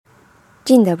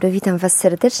Dzień dobry, witam Was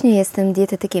serdecznie. Jestem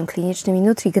dietetykiem klinicznym i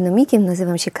nutrigenomikiem.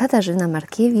 Nazywam się Katarzyna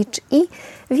Markiewicz i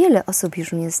wiele osób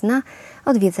już mnie zna,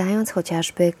 odwiedzając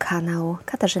chociażby kanał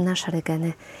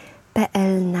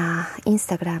katarzyna-szarygeny.pl na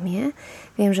Instagramie.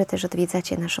 Wiem, że też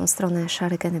odwiedzacie naszą stronę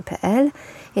szarygeny.pl,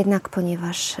 jednak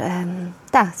ponieważ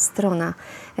ta strona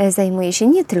zajmuje się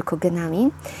nie tylko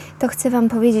genami, to chcę Wam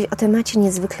powiedzieć o temacie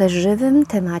niezwykle żywym,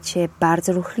 temacie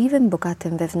bardzo ruchliwym,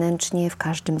 bogatym wewnętrznie w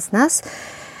każdym z nas.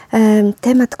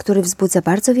 Temat, który wzbudza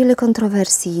bardzo wiele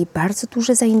kontrowersji, bardzo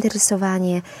duże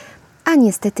zainteresowanie, a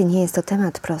niestety nie jest to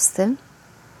temat prosty.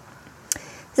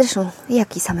 Zresztą,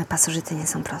 jak i same pasożyty nie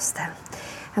są proste.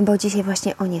 Bo dzisiaj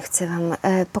właśnie o nie chcę Wam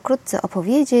pokrótce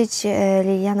opowiedzieć.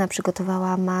 Liliana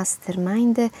przygotowała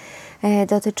mastermindy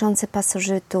dotyczące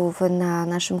pasożytów na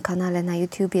naszym kanale na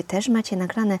YouTubie. Też macie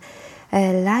nagrane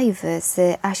live'y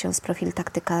z Asią z profilu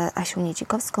Taktyka, Asią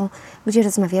Niedzikowską, gdzie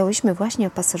rozmawiałyśmy właśnie o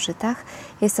pasożytach.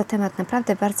 Jest to temat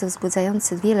naprawdę bardzo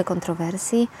wzbudzający wiele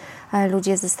kontrowersji.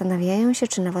 Ludzie zastanawiają się,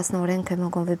 czy na własną rękę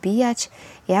mogą wybijać,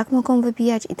 jak mogą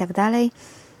wybijać i tak dalej.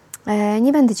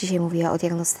 Nie będę dzisiaj mówiła o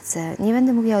diagnostyce. Nie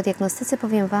będę mówiła o diagnostyce,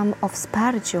 powiem Wam o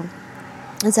wsparciu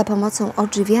za pomocą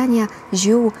odżywiania,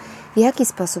 ziół, w jaki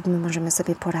sposób my możemy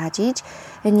sobie poradzić.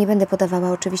 Nie będę podawała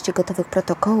oczywiście gotowych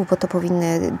protokołów, bo to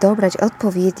powinny dobrać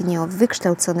odpowiednio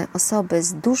wykształcone osoby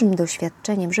z dużym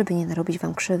doświadczeniem, żeby nie narobić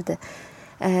Wam krzywdy.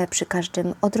 Przy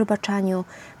każdym odrobaczaniu,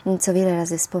 co wiele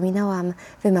razy wspominałam,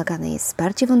 wymagane jest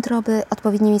wsparcie wątroby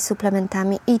odpowiednimi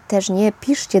suplementami i też nie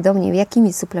piszcie do mnie,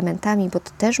 jakimi suplementami, bo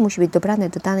to też musi być dobrane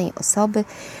do danej osoby.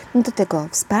 Do tego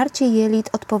wsparcie jelit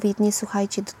odpowiednie,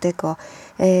 słuchajcie, do tego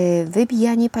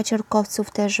wybijanie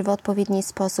paciorkowców też w odpowiedni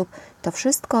sposób. To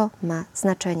wszystko ma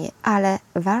znaczenie, ale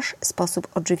Wasz sposób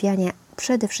odżywiania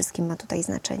przede wszystkim ma tutaj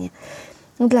znaczenie.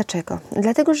 Dlaczego?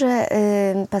 Dlatego, że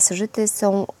pasożyty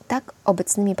są tak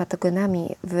obecnymi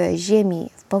patogenami w ziemi,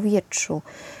 w powietrzu,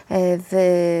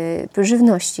 w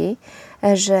żywności,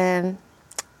 że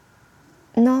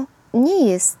nie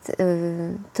jest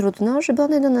trudno, żeby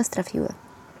one do nas trafiły.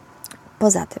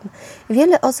 Poza tym,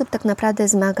 wiele osób tak naprawdę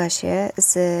zmaga się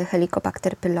z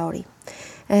Helicobacter pylori,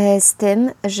 z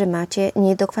tym, że macie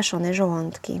niedokwaszone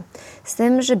żołądki, z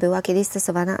tym, że była kiedyś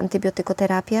stosowana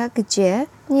antybiotykoterapia, gdzie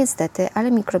niestety,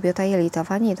 ale mikrobiota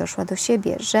jelitowa nie doszła do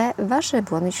siebie, że Wasze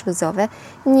błony śluzowe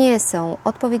nie są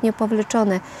odpowiednio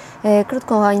powleczone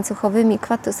krótkołańcuchowymi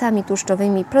kwasami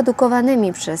tłuszczowymi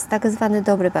produkowanymi przez tak zwane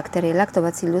dobre bakterie,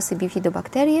 laktobacillusy,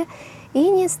 bifidobakterie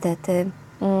i niestety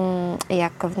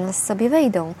jak w nas sobie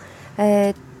wejdą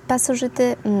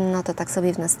pasożyty, to tak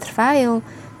sobie w nas trwają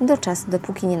do czasu,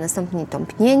 dopóki nie nastąpi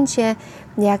tąpnięcie,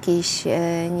 jakieś,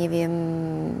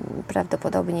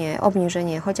 prawdopodobnie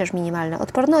obniżenie chociaż minimalne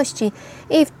odporności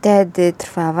i wtedy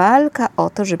trwa walka o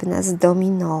to, żeby nas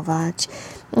zdominować.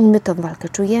 My tą walkę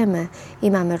czujemy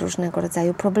i mamy różnego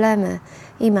rodzaju problemy.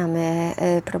 I mamy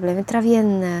problemy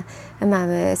trawienne,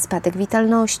 mamy spadek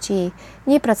witalności,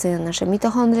 nie pracują nasze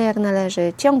mitochondrie jak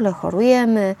należy, ciągle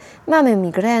chorujemy, mamy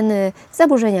migreny,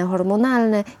 zaburzenia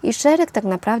hormonalne i szereg tak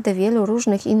naprawdę wielu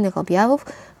różnych innych objawów,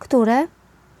 które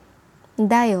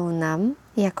dają nam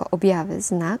jako objawy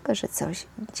znak, że coś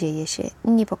dzieje się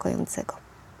niepokojącego.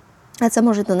 A co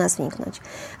może do nas wniknąć?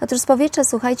 Otóż z powietrza,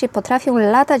 słuchajcie, potrafią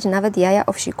latać nawet jaja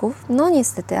owsików. No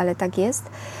niestety, ale tak jest.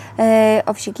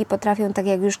 Owsiki potrafią, tak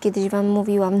jak już kiedyś Wam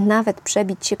mówiłam, nawet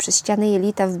przebić się przez ściany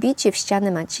jelita, wbić się w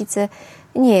ściany macicy.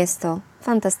 Nie jest to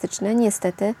fantastyczne,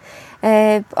 niestety.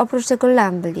 Oprócz tego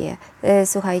lamblie,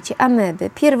 słuchajcie, ameby,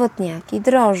 pierwotniaki,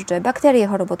 drożdże, bakterie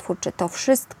chorobotwórcze, to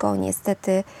wszystko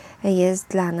niestety jest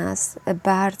dla nas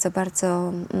bardzo,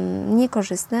 bardzo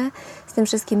niekorzystne. Z tym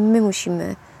wszystkim my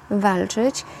musimy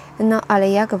walczyć. Ale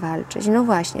jak walczyć? No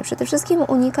właśnie, przede wszystkim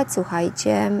unikać,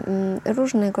 słuchajcie,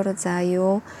 różnego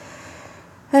rodzaju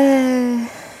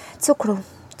cukru,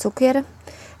 cukier,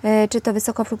 czy to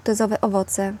wysokofruktozowe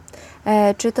owoce,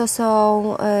 czy to są,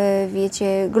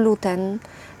 gluten,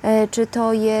 czy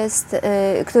to jest,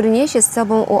 który niesie z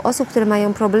sobą u osób, które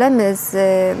mają problemy z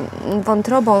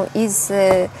wątrobą i z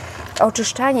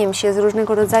oczyszczaniem się z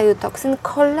różnego rodzaju toksyn,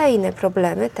 kolejne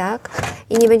problemy, tak?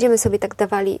 I nie będziemy sobie tak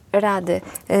dawali rady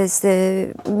z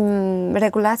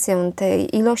regulacją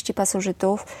tej ilości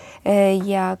pasożytów,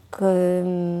 jak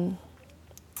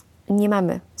nie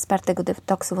mamy wspartego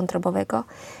detoksu wątrobowego.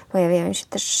 Pojawiają się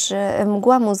też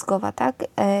mgła mózgowa, tak?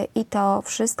 I to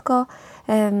wszystko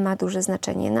ma duże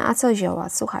znaczenie. A co zioła?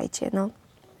 Słuchajcie,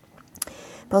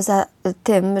 Poza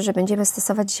tym, że będziemy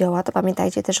stosować zioła, to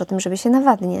pamiętajcie też o tym, żeby się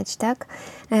nawadniać, tak?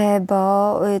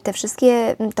 Bo te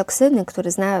wszystkie toksyny,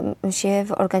 które się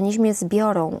w organizmie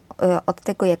zbiorą od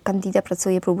tego, jak Candida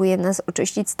pracuje, próbuje nas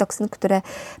oczyścić z toksyn, które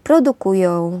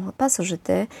produkują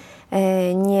pasożyty,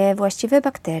 niewłaściwe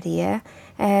bakterie,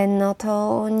 no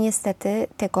to niestety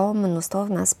tego mnóstwo w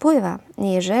nas pływa.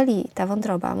 Jeżeli ta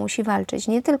wątroba musi walczyć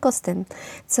nie tylko z tym,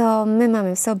 co my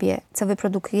mamy w sobie, co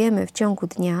wyprodukujemy w ciągu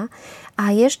dnia,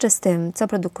 a jeszcze z tym, co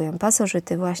produkują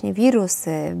pasożyty, właśnie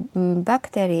wirusy,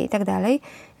 bakterie i tak dalej,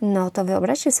 no to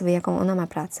wyobraźcie sobie, jaką ona ma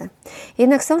pracę.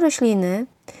 Jednak są rośliny,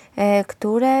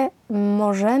 które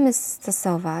możemy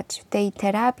stosować w tej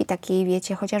terapii takiej,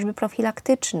 wiecie, chociażby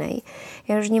profilaktycznej.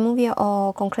 Ja już nie mówię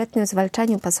o konkretnym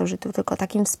zwalczaniu pasożytów, tylko o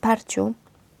takim wsparciu,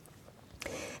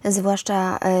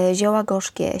 zwłaszcza zioła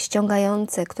gorzkie,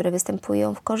 ściągające, które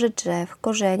występują w korze drzew, w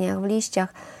korzeniach, w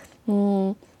liściach.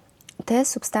 Te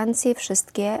substancje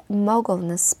wszystkie mogą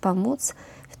nas wspomóc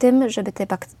w tym, żeby te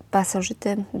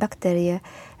pasożyty, bakterie,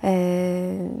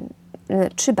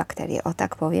 czy bakterie, o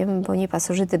tak powiem, bo nie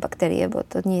pasożyty, bakterie, bo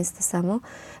to nie jest to samo,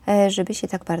 żeby się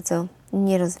tak bardzo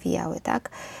nie rozwijały, tak?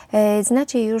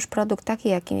 Znacie już produkt taki,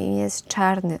 jakim jest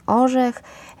czarny orzech.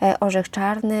 Orzech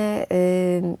czarny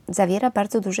zawiera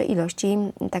bardzo duże ilości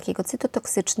takiego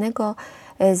cytotoksycznego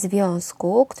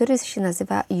związku, który się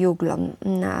nazywa juglon.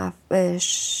 Na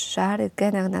szarych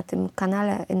genach, na tym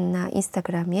kanale na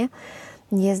Instagramie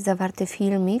jest zawarty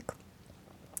filmik,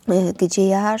 gdzie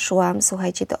ja szłam,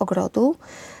 słuchajcie, do ogrodu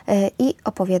i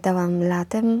opowiadałam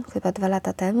latem, chyba 2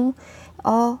 lata temu,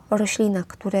 o roślinach,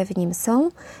 które w nim są,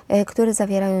 które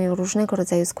zawierają różnego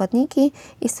rodzaju składniki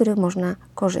i z których można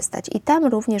korzystać. I tam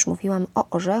również mówiłam o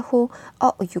orzechu,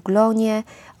 o juglonie,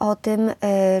 o tym,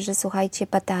 że słuchajcie,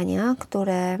 badania,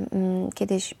 które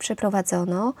kiedyś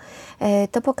przeprowadzono,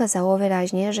 to pokazało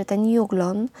wyraźnie, że ten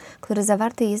juglon, który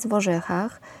zawarty jest w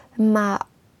orzechach, ma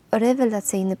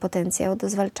rewelacyjny potencjał do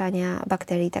zwalczania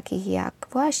bakterii takich jak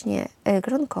właśnie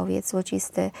gronkowiec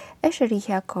złocisty,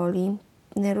 Escherichia coli,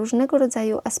 różnego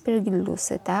rodzaju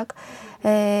aspergillusy, tak?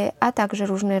 A także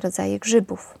różne rodzaje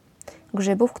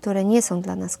grzybów, które nie są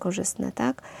dla nas korzystne,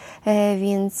 tak?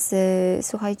 Więc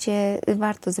słuchajcie,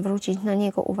 warto zwrócić na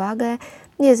niego uwagę.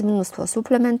 Jest mnóstwo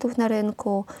suplementów na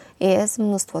rynku, jest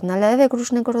mnóstwo nalewek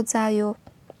różnego rodzaju.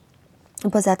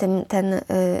 Poza tym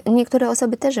niektóre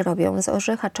osoby też robią z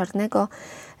orzecha czarnego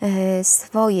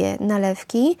swoje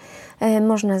nalewki.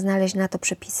 Można znaleźć na to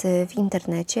przepisy w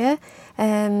internecie.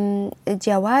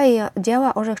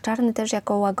 Działa orzech czarny też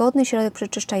jako łagodny środek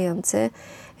przeczyszczający.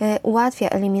 Ułatwia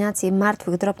eliminację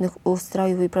martwych, drobnych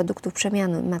ustrojów i produktów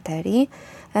przemiany materii.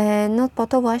 No po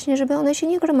to właśnie, żeby one się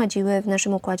nie gromadziły w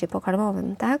naszym układzie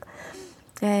pokarmowym, tak?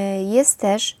 Jest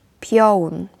też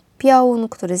piołun. Piołun,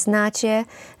 który znacie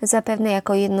zapewne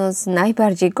jako jedno z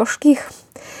najbardziej gorzkich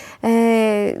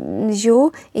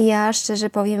ziół. I ja szczerze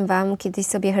powiem Wam, kiedyś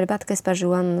sobie herbatkę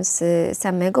sparzyłam z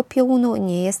samego piołunu.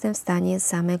 Nie jestem w stanie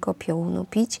samego piołunu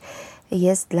pić.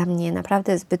 Jest dla mnie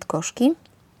naprawdę zbyt gorzki.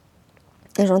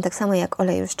 Że on tak samo jak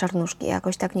olej z czarnuszki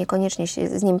jakoś tak niekoniecznie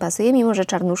się z nim pasuje, mimo że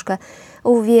czarnuszkę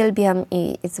uwielbiam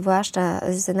i zwłaszcza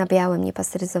z nabiałem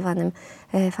niepasteryzowanym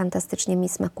fantastycznie mi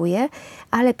smakuje,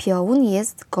 ale piołun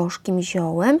jest gorzkim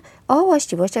ziołem o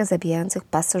właściwościach zabijających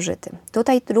pasożyty.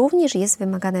 Tutaj również jest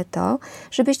wymagane to,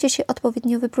 żebyście się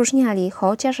odpowiednio wypróżniali,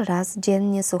 chociaż raz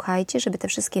dziennie, słuchajcie, żeby te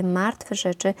wszystkie martwe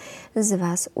rzeczy z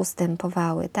Was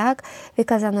ustępowały, tak?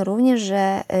 Wykazano również,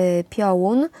 że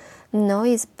piołun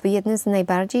jest jednym z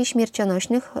najbardziej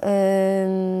śmiercionośnych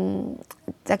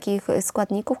takich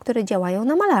składników, które działają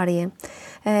na malarię.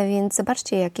 Więc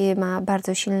zobaczcie, jakie ma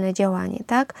bardzo silne działanie,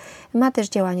 tak? Ma też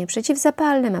działanie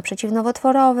przeciwzapalne, ma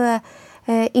przeciwnowotworowe,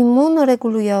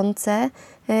 immunoregulujące,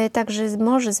 także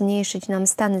może zmniejszyć nam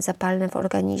stany zapalne w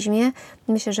organizmie.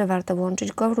 Myślę, że warto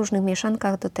włączyć go w różnych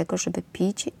mieszankach do tego, żeby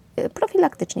pić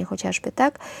profilaktycznie chociażby,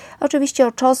 tak? Oczywiście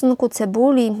o czosnku,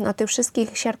 cebuli, o tych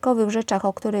wszystkich siarkowych rzeczach,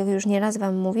 o których już nieraz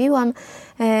Wam mówiłam.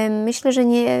 Myślę, że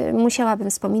nie musiałabym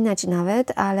wspominać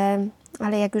nawet,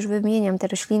 ale jak już wymieniam te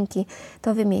roślinki,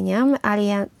 to wymieniam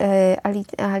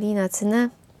alinacynę,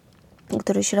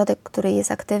 środek, który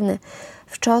jest aktywny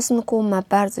w czosnku, ma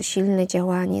bardzo silne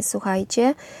działanie.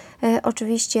 Słuchajcie,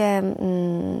 oczywiście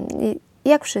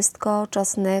jak wszystko,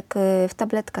 czosnek w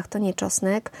tabletkach to nie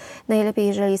czosnek. Najlepiej,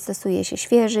 jeżeli stosuje się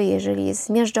świeży, jeżeli jest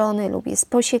zmiażdżony lub jest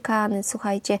posiekany.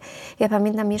 Słuchajcie, ja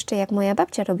pamiętam jeszcze, jak moja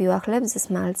babcia robiła chleb ze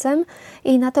smalcem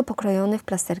i na to pokrojony w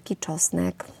plasterki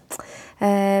czosnek.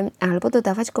 Albo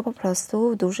dodawać go po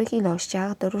prostu w dużych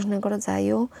ilościach do różnego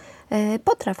rodzaju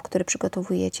potraw, które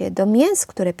przygotowujecie, do mięs,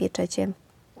 które pieczecie.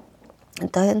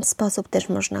 ten sposób też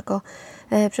można go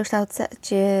przekształcać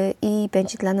i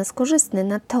będzie dla nas korzystny.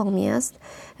 Natomiast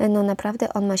no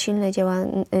naprawdę on ma silne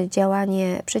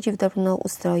działanie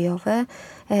przeciwdrobnoustrojowe,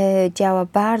 działa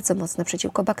bardzo mocno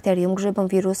przeciwko bakteriom, grzybom,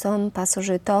 wirusom,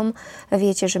 pasożytom.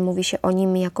 Wiecie, że mówi się o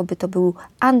nim, jakoby to był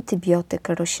antybiotyk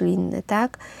roślinny,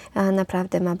 tak? A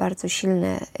naprawdę ma bardzo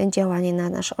silne działanie na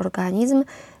nasz organizm.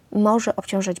 Może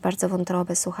obciążać bardzo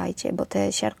wątrobę, słuchajcie, bo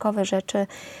te siarkowe rzeczy,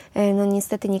 no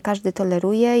niestety nie każdy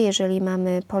toleruje. Jeżeli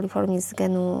mamy poliformizm z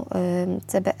genu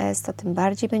CBS, to tym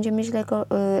bardziej będziemy źle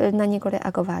na niego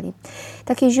reagowali.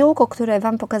 Takie ziółko, które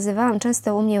Wam pokazywałam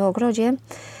często u mnie w ogrodzie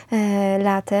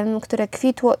latem, które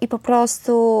kwitło i po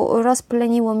prostu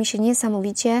rozpleniło mi się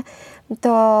niesamowicie,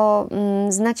 to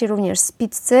znacie również z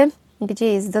pizzy,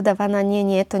 gdzie jest dodawana,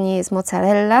 nie, to nie jest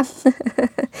mozzarella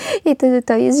i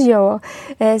to jest zioło.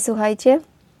 Słuchajcie,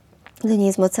 to nie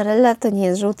jest mozzarella, to nie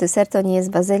jest żółty ser, to nie jest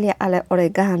bazylia, ale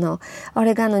oregano.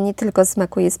 Oregano nie tylko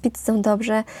smakuje z pizzą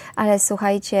dobrze, ale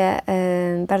słuchajcie,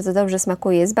 bardzo dobrze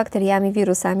smakuje z bakteriami,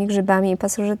 wirusami, grzybami i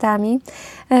pasożytami.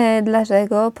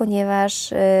 Dlaczego?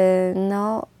 Ponieważ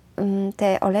no,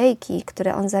 te olejki,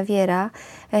 które on zawiera,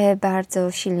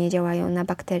 bardzo silnie działają na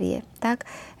bakterie, tak?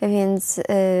 Więc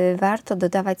warto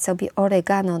dodawać sobie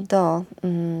oregano do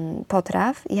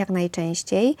potraw jak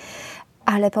najczęściej,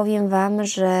 ale powiem Wam,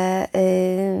 że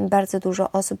bardzo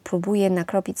dużo osób próbuje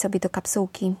nakropić sobie do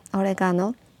kapsułki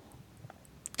oregano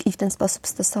i w ten sposób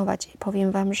stosować.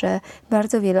 Powiem Wam, że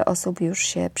bardzo wiele osób już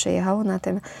się przejechało na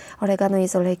tym. Oregano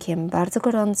jest olejkiem bardzo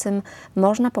gorącym.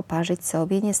 Można poparzyć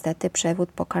sobie niestety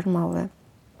przewód pokarmowy.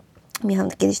 Miałam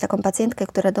kiedyś taką pacjentkę,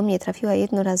 która do mnie trafiła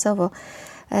jednorazowo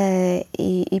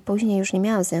i później już nie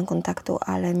miałam z nią kontaktu,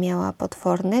 ale miała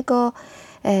potwornego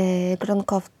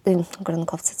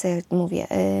gronkowca, co ja mówię,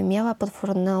 miała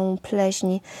potworną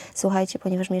pleśń, słuchajcie,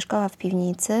 ponieważ mieszkała w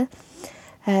piwnicy.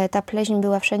 Ta pleśń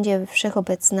była wszędzie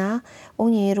wszechobecna, u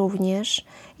niej również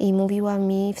i mówiła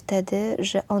mi wtedy,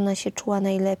 że ona się czuła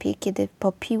najlepiej, kiedy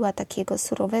popiła takiego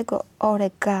surowego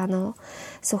oregano,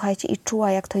 słuchajcie, i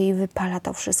czuła, jak to jej wypala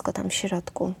to wszystko tam w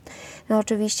środku. No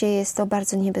oczywiście jest to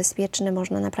bardzo niebezpieczne,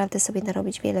 można naprawdę sobie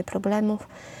narobić wiele problemów,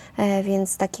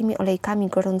 więc takimi olejkami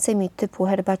gorącymi typu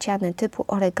herbaciane, typu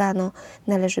oregano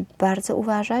należy bardzo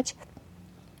uważać.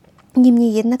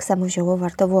 Niemniej jednak samo zioło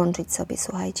warto włączyć sobie,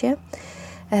 słuchajcie.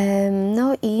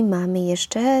 No i mamy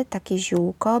jeszcze takie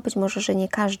ziółko, być może, że nie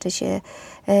każdy się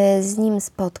z nim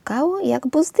spotkał, jak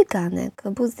buzdyganek.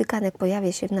 Buzdyganek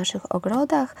pojawia się w naszych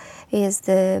ogrodach,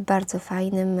 jest bardzo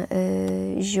fajnym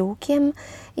ziółkiem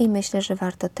i myślę, że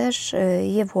warto też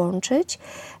je włączyć.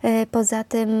 Poza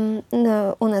tym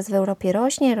no, u nas w Europie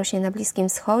rośnie na Bliskim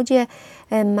Wschodzie,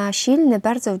 ma silne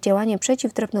bardzo działanie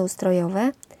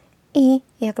przeciwdrobnoustrojowe. I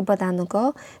jak badano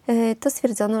go, to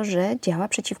stwierdzono, że działa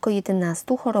przeciwko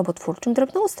 11 chorobotwórczym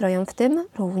drobnoustrojom, w tym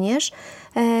również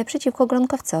przeciwko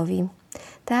gronkowcowi.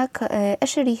 Tak,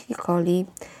 Escherichia coli,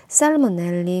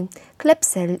 Salmonelli,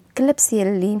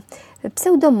 Klebsielli,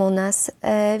 Pseudomonas,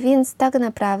 więc tak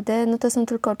naprawdę, no to są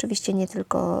tylko oczywiście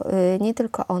nie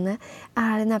tylko one,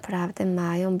 ale naprawdę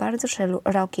mają bardzo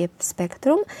szerokie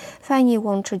spektrum. Fajnie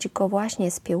łączyć go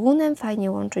właśnie z piołunem,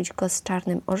 fajnie łączyć go z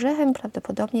czarnym orzechem.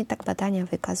 Prawdopodobnie tak badania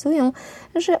wykazują,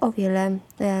 że o wiele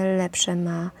lepsze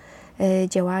ma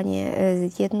działanie,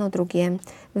 jedno drugie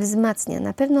wzmacnia.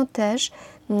 Na pewno też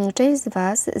część z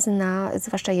Was zna,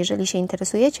 zwłaszcza jeżeli się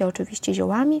interesujecie oczywiście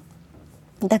ziołami,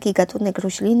 taki gatunek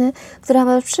rośliny, która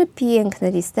ma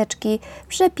przepiękne listeczki,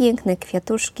 przepiękne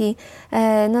kwiatuszki.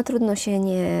 No trudno się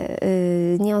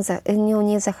nią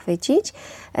nie zachwycić.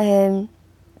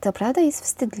 To prawda jest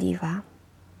wstydliwa.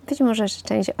 Być może, że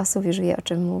część osób już wie, o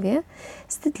czym mówię.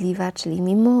 Wstydliwa, czyli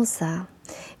mimoza.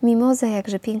 Mimoza,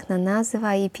 jakże piękna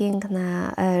nazwa i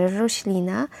piękna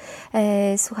roślina.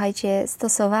 Słuchajcie,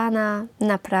 stosowana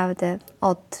naprawdę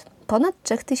od ponad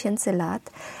 3000 lat.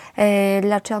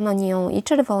 Leczono nią i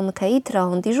czerwonkę, i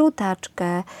trąd, i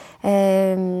żółtaczkę.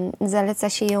 Zaleca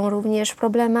się ją również w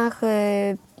problemach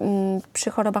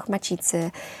przy chorobach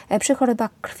macicy, przy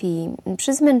chorobach krwi,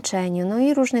 przy zmęczeniu, no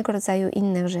i różnego rodzaju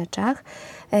innych rzeczach.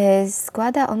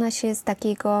 Składa ona się z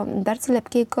takiego bardzo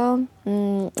lepkiego,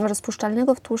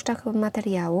 rozpuszczalnego w tłuszczach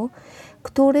materiału,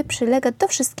 który przylega do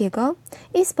wszystkiego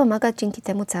i wspomaga dzięki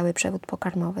temu cały przewód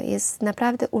pokarmowy. Jest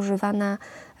naprawdę używana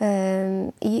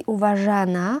i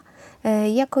uważana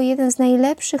jako jeden z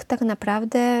najlepszych tak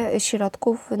naprawdę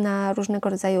środków na różnego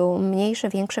rodzaju mniejsze,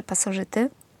 większe pasożyty.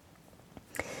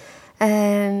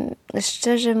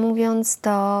 Szczerze mówiąc,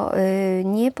 to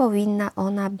nie powinna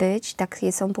ona być,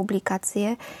 takie są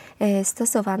publikacje,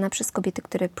 stosowana przez kobiety,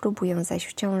 które próbują zajść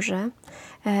w ciążę,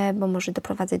 bo może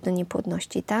doprowadzać do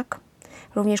niepłodności, tak?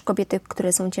 Również kobiety,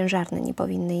 które są ciężarne, nie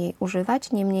powinny jej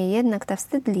używać. Niemniej jednak ta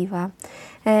wstydliwa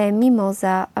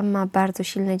mimoza ma bardzo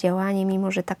silne działanie,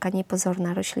 mimo że taka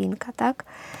niepozorna roślinka, tak?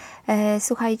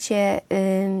 Słuchajcie,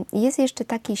 jest jeszcze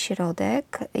taki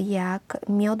środek jak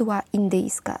miodła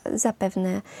indyjska.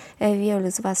 Zapewne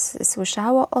wielu z Was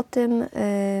słyszało o tym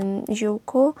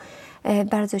ziółku.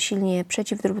 Bardzo silnie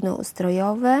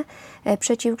przeciwdrobnoustrojowe,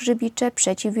 przeciwgrzybicze,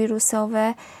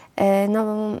 przeciwwirusowe.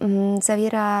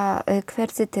 Zawiera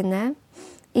kwercytynę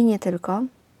i nie tylko.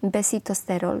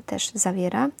 Besitosterol też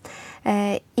zawiera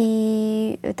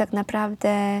i tak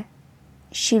naprawdę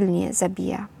silnie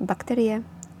zabija bakterie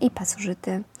i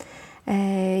pasożyty.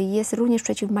 Jest również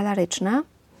przeciwmalaryczna,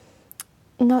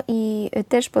 no i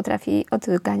też potrafi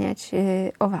odganiać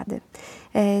owady.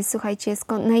 Słuchajcie,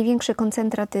 największy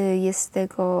koncentrat jest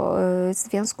tego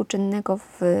związku czynnego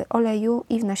w oleju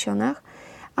i w nasionach,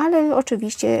 ale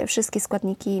oczywiście wszystkie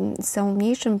składniki są w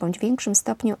mniejszym bądź większym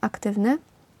stopniu aktywne.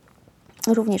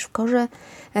 Również w korze,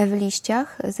 w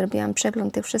liściach. Zrobiłam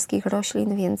przegląd tych wszystkich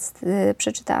roślin, więc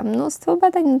przeczytałam mnóstwo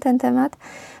badań na ten temat,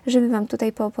 żeby Wam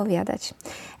tutaj poopowiadać.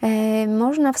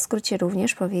 Można w skrócie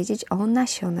również powiedzieć o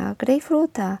nasionach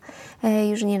grejpfruta.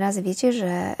 Już nieraz wiecie,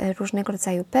 że różnego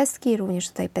rodzaju pestki, również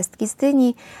tutaj pestki z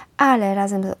dyni, ale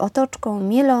razem z otoczką,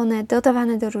 mielone,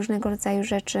 dodawane do różnego rodzaju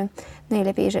rzeczy.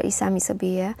 Najlepiej, jeżeli sami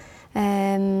sobie je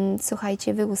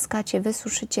słuchajcie, wyłuskacie,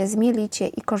 wysuszycie, zmielicie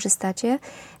i korzystacie,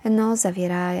 no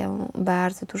zawierają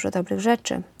bardzo dużo dobrych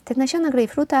rzeczy. Te nasiona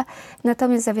grejpfruta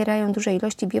natomiast zawierają duże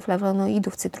ilości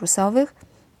bioflawonoidów cytrusowych.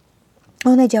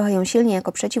 One działają silnie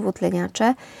jako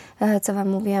przeciwutleniacze, co Wam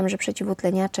mówiłam, że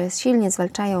przeciwutleniacze silnie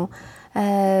zwalczają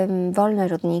wolne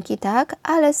rodniki, tak,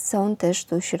 ale są też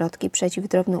tu środki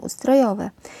przeciwdrobnoustrojowe.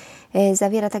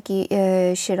 Zawiera taki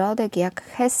środek jak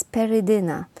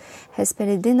hesperydyna.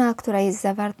 Hesperydyna, która jest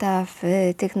zawarta w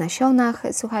tych nasionach,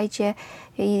 słuchajcie,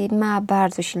 ma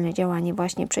bardzo silne działanie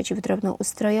właśnie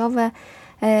przeciwdrobnoustrojowe,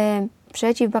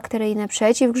 przeciwbakteryjne,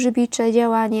 przeciwgrzybicze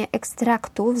działanie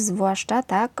ekstraktów, zwłaszcza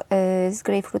tak, z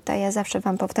grejpfruta. Ja zawsze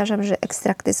Wam powtarzam, że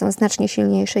ekstrakty są znacznie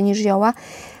silniejsze niż zioła,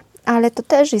 ale to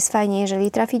też jest fajnie,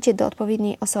 jeżeli traficie do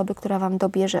odpowiedniej osoby, która Wam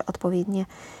dobierze odpowiednie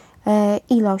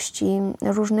ilości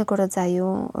różnego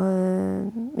rodzaju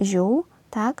ziół,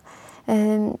 tak,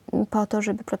 po to,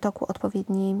 żeby protokół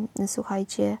odpowiedni,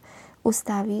 słuchajcie,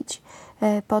 ustawić,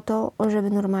 po to, żeby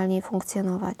normalnie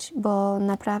funkcjonować, bo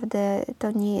naprawdę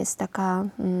to nie jest taka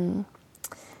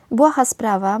błaha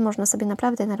sprawa, można sobie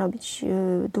naprawdę narobić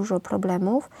dużo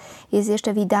problemów. Jest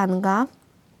jeszcze widanga,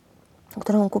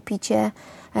 którą kupicie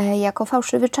jako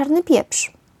fałszywy czarny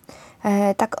pieprz.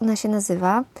 Tak ona się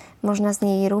nazywa. Można z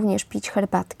niej również pić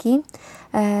herbatki.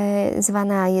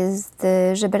 Zwana jest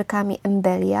żeberkami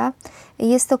embelia.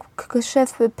 Jest to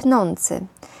krzew pnący.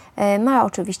 Ma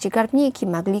oczywiście garbniki,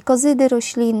 ma glikozydy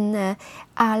roślinne,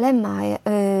 ale ma,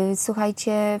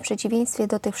 słuchajcie, w przeciwieństwie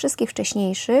do tych wszystkich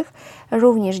wcześniejszych,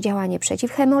 również działanie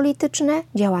przeciwhemolityczne,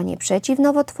 działanie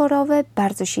przeciwnowotworowe,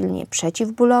 bardzo silnie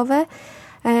przeciwbólowe.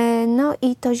 No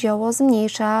i to zioło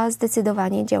zmniejsza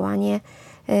zdecydowanie działanie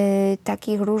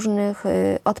takich różnych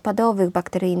odpadowych,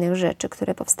 bakteryjnych rzeczy,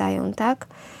 które powstają, tak?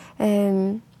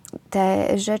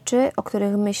 Te rzeczy, o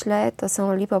których myślę, to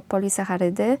są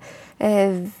lipopolisacharydy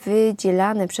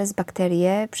wydzielane przez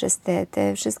bakterie, przez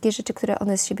te wszystkie rzeczy, które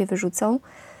one z siebie wyrzucą.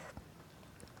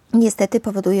 Niestety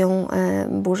powodują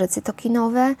burze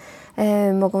cytokinowe,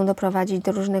 mogą doprowadzić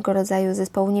do różnego rodzaju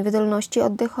zespołu niewydolności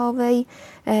oddechowej,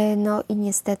 no i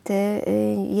niestety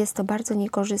jest to bardzo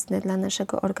niekorzystne dla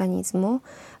naszego organizmu.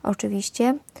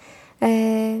 Oczywiście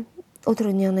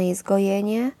utrudnione jest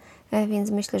gojenie,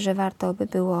 więc myślę, że warto by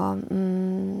było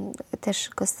też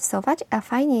go stosować, a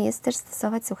fajnie jest też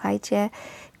stosować, słuchajcie,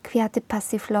 kwiaty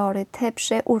pasiflory, te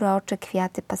przeurocze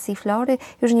kwiaty pasiflory.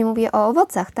 Już nie mówię o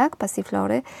owocach, tak,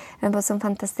 pasiflory, bo są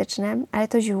fantastyczne, ale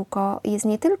to ziółko jest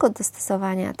nie tylko do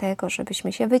stosowania tego,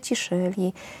 żebyśmy się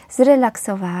wyciszyli,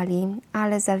 zrelaksowali,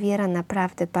 ale zawiera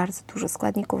naprawdę bardzo dużo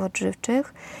składników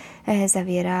odżywczych.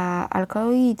 Zawiera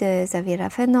alkaloidy, zawiera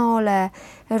fenole,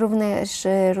 również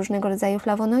różnego rodzaju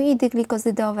flawonoidy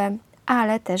glikozydowe,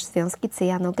 ale też związki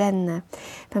cyjanogenne.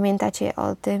 Pamiętacie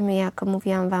o tym, jak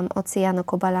mówiłam Wam o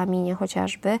cyjanokobalaminie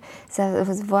chociażby,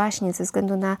 właśnie ze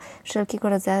względu na wszelkiego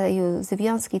rodzaju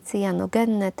związki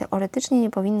cyjanogenne teoretycznie nie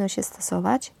powinno się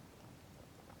stosować,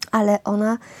 ale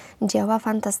ona działa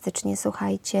fantastycznie,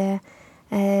 słuchajcie,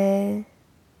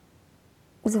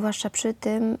 zwłaszcza przy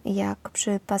tym, jak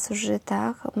przy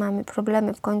pasożytach mamy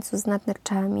problemy w końcu z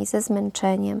nadnerczami, ze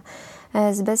zmęczeniem,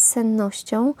 z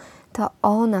bezsennością, to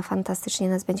ona fantastycznie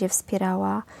nas będzie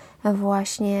wspierała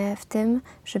właśnie w tym,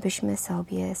 żebyśmy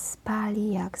sobie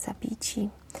spali jak zabici.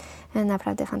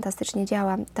 naprawdę fantastycznie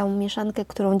działa. Tą mieszankę,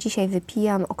 którą dzisiaj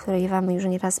wypijam, o której Wam już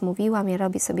nieraz mówiłam, ja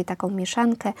robię sobie taką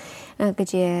mieszankę,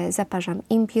 gdzie zaparzam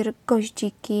imbir,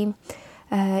 goździki,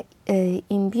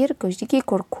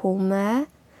 kurkumę.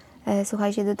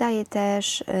 Słuchajcie, dodaję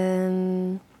też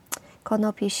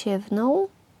konopię siewną,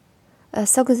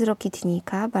 sok z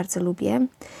rokitnika, bardzo lubię.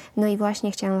 No i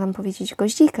właśnie chciałam Wam powiedzieć o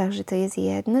goździkach, że to jest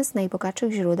jedno z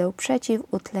najbogatszych źródeł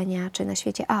przeciwutleniaczy na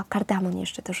świecie. A, kardamon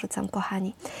jeszcze to rzucam,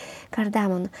 kochani.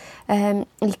 Kardamon.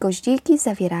 I goździki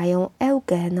zawierają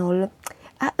eugenol,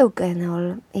 a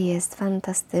eugenol jest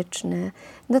fantastyczny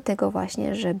do tego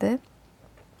właśnie, żeby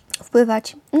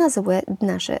wpływać na złe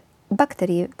nasze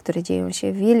bakterie, które dzieją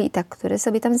się w jelitach, które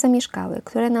sobie tam zamieszkały,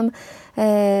 które nam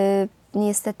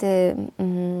niestety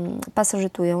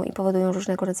pasożytują i powodują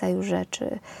różnego rodzaju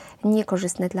rzeczy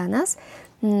niekorzystne dla nas.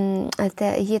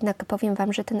 Jednak powiem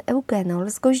Wam, że ten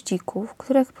eugenol z goździków,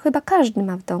 które chyba każdy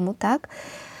ma w domu, tak,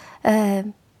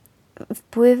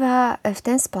 wpływa w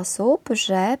ten sposób,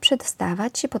 że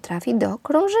przedostawać się potrafi do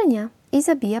krążenia i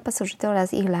zabija pasożyty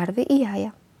oraz ich larwy i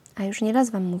jaja. A już nieraz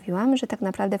Wam mówiłam, że tak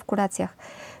naprawdę w kuracjach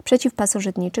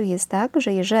przeciwpasożytniczych jest tak,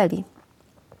 że jeżeli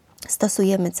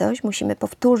stosujemy coś, musimy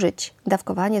powtórzyć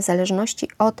dawkowanie w zależności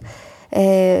od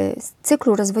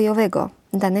cyklu rozwojowego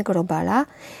danego robala,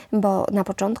 bo na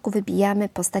początku wybijamy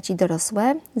postaci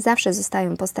dorosłe, zawsze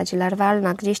zostają postać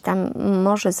larwalna, gdzieś tam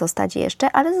może zostać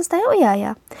jeszcze, ale zostają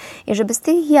jaja. I żeby z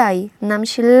tych jaj nam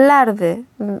się larwy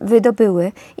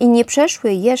wydobyły i nie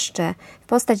przeszły jeszcze w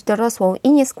postać dorosłą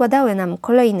i nie składały nam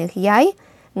kolejnych jaj,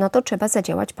 no to trzeba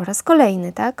zadziałać po raz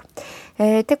kolejny, tak?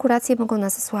 Te kuracje mogą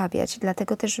nas osłabiać,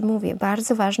 dlatego też mówię,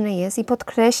 bardzo ważne jest i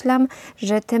podkreślam,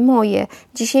 że te moje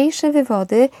dzisiejsze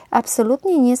wywody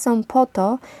absolutnie nie są po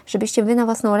to, żebyście Wy na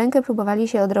własną rękę próbowali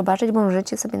się odrobaczyć, bo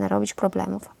możecie sobie narobić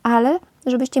problemów, ale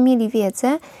żebyście mieli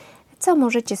wiedzę, co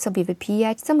możecie sobie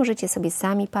wypijać, co możecie sobie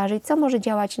sami parzyć, co może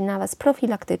działać na Was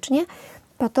profilaktycznie,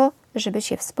 po to, żeby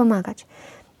się wspomagać.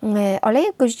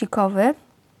 Olejek goździkowy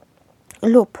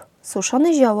lub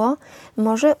suszone zioło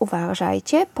może,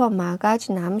 uważajcie, pomagać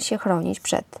nam się chronić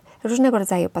przed różnego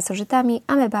rodzaju pasożytami,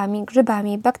 amebami,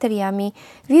 grzybami, bakteriami,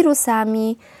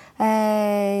 wirusami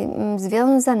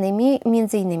związanymi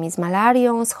m.in. z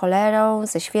malarią, z cholerą,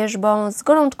 ze świerzbą, z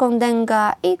gorączką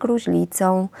denga i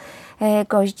gruźlicą.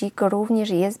 Goździk również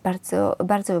jest bardzo,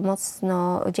 bardzo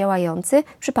mocno działający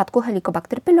w przypadku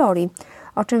Helicobacter pylori,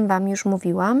 o czym Wam już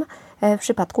mówiłam, w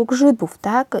przypadku grzybów,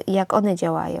 tak, jak one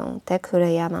działają, te,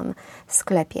 które ja mam w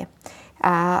sklepie.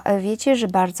 A wiecie, że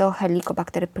bardzo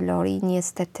Helicobacter pylori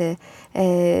niestety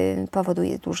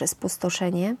powoduje duże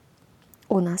spustoszenie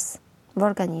u nas w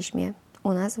organizmie,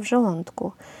 u nas w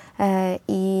żołądku.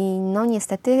 I no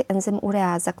niestety enzym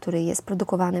ureaza, który jest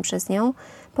produkowany przez nią,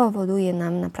 powoduje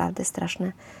nam naprawdę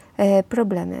straszne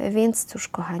problemy. Więc cóż,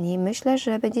 kochani, myślę,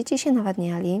 że będziecie się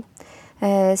nawadniali,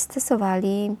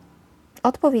 stosowali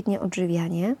odpowiednie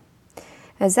odżywianie,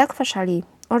 zakwaszali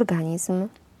organizm.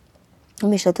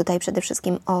 Myślę tutaj przede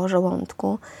wszystkim o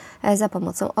żołądku za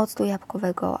pomocą octu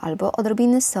jabłkowego albo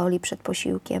odrobiny soli przed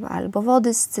posiłkiem, albo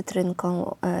wody z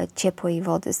cytrynką, ciepłej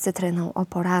wody z cytryną o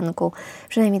poranku,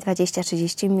 przynajmniej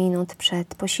 20-30 minut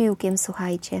przed posiłkiem,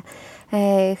 słuchajcie.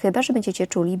 Chyba że będziecie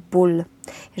czuli ból.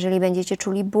 Jeżeli będziecie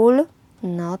czuli ból,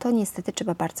 no to niestety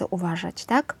trzeba bardzo uważać,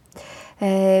 tak?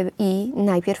 I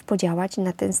najpierw podziałać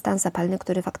na ten stan zapalny,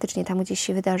 który faktycznie tam gdzieś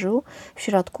się wydarzył w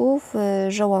środku, w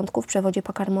żołądku, w przewodzie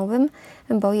pokarmowym,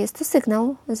 bo jest to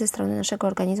sygnał ze strony naszego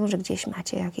organizmu, że gdzieś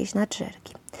macie jakieś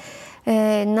nadżerki.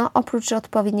 No, oprócz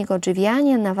odpowiedniego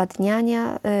odżywiania,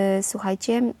 nawadniania,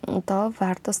 słuchajcie, to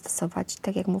warto stosować,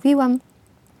 tak jak mówiłam,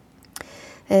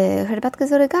 herbatkę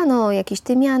z oregano, jakiś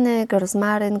tymianek,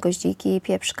 rozmaryn, goździki,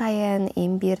 pieprz cayenne,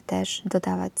 imbir też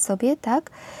dodawać sobie,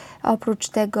 tak? Oprócz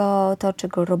tego, to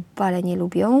czego robale nie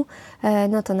lubią,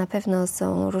 no to na pewno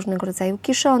są różnego rodzaju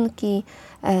kiszonki.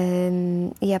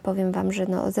 Ja powiem Wam, że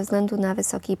no, ze względu na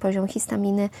wysoki poziom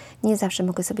histaminy nie zawsze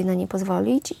mogę sobie na nie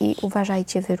pozwolić i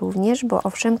uważajcie Wy również, bo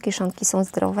owszem, kiszonki są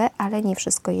zdrowe, ale nie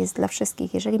wszystko jest dla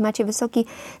wszystkich. Jeżeli macie wysoki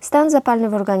stan zapalny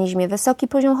w organizmie, wysoki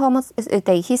poziom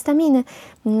tej histaminy,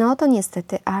 no to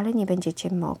niestety, ale nie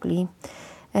będziecie mogli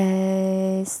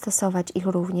stosować ich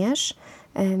również.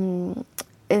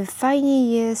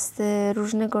 Fajnie jest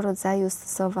różnego rodzaju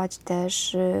stosować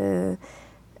też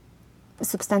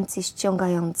substancje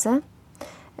ściągające.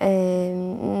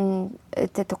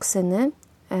 Te toksyny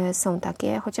są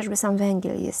takie, chociażby sam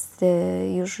węgiel jest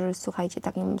już, słuchajcie,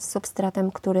 takim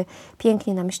substratem, który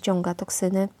pięknie nam ściąga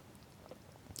toksyny.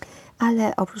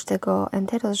 Ale oprócz tego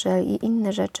enterosżel i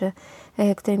inne rzeczy,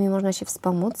 którymi można się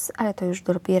wspomóc, ale to już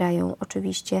dobierają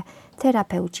oczywiście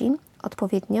terapeuci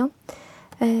odpowiednio.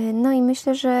 No i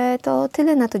myślę, że to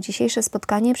tyle na to dzisiejsze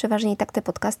spotkanie. Przeważnie i tak te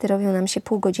podcasty robią nam się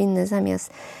półgodzinne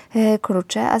zamiast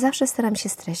krótsze, a zawsze staram się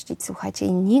streścić, słuchajcie,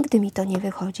 i nigdy mi to nie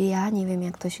wychodzi. Ja nie wiem,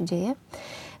 jak to się dzieje.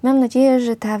 Mam nadzieję,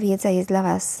 że ta wiedza jest dla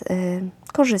Was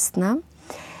korzystna.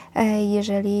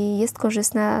 Jeżeli jest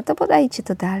korzystna, to podajcie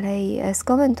to dalej,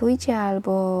 skomentujcie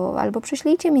albo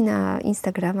przyślijcie mi na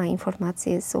Instagrama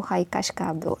informacje. Słuchaj,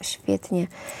 Kaśka, było świetnie,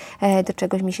 do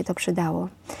czegoś mi się to przydało.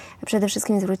 Przede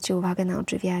wszystkim zwróćcie uwagę na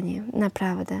odżywianie.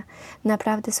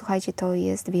 Naprawdę, słuchajcie, to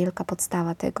jest wielka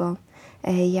podstawa tego,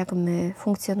 jak my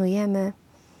funkcjonujemy.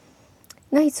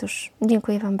 No i cóż,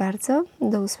 dziękuję Wam bardzo,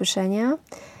 do usłyszenia.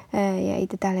 Ja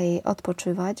idę dalej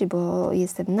odpoczywać, bo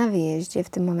jestem na wyjeździe w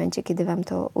tym momencie, kiedy Wam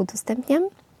to udostępniam.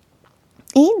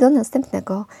 I do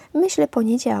następnego, myślę,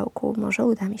 poniedziałku. Może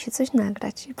uda mi się coś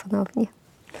nagrać ponownie.